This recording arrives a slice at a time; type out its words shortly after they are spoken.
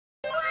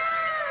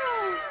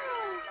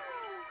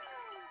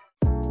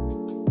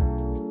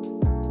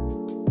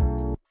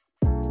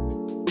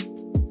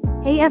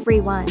Hey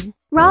everyone!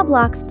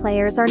 Roblox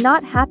players are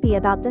not happy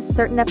about this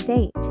certain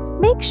update.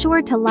 Make sure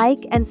to like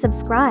and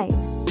subscribe.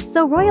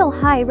 So Royale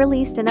High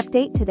released an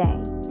update today.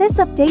 This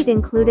update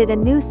included a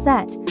new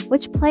set,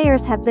 which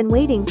players have been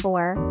waiting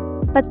for.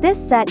 But this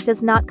set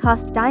does not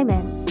cost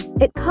diamonds.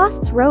 It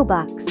costs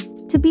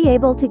Robux. To be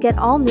able to get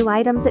all new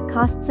items, it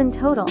costs in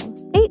total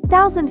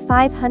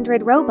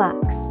 8,500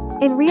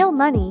 Robux. In real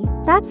money,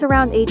 that's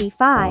around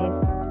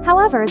 85.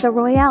 However, the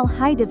Royale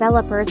High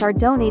developers are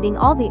donating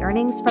all the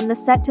earnings from the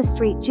set to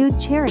Street Jude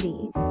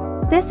charity.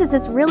 This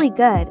is really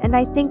good, and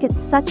I think it's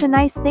such a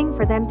nice thing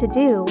for them to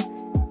do.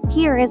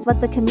 Here is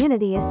what the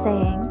community is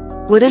saying.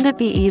 Wouldn't it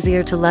be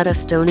easier to let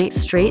us donate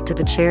straight to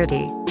the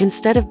charity,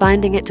 instead of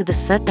binding it to the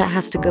set that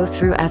has to go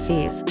through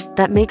fees?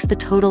 That makes the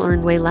total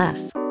earned way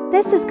less.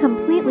 This is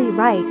completely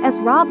right, as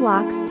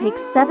Roblox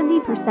takes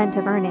 70%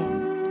 of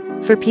earnings.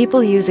 For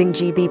people using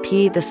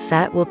GBP, the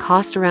set will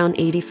cost around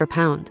 80 per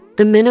pound.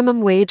 The minimum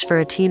wage for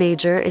a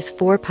teenager is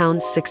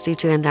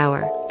 £4.62 an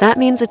hour. That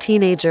means a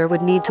teenager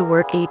would need to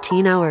work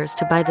 18 hours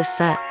to buy the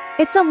set.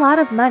 It's a lot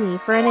of money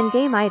for an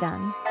in-game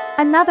item.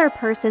 Another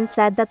person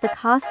said that the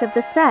cost of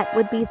the set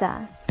would be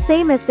the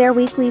same as their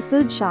weekly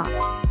food shop.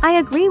 I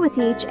agree with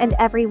each and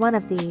every one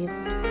of these.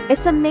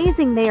 It's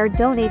amazing they are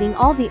donating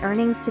all the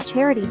earnings to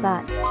charity,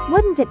 but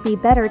wouldn't it be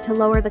better to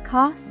lower the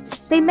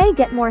cost? They may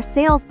get more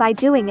sales by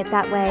doing it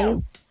that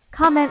way.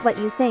 Comment what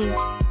you think.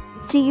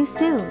 See you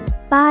soon.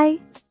 Bye.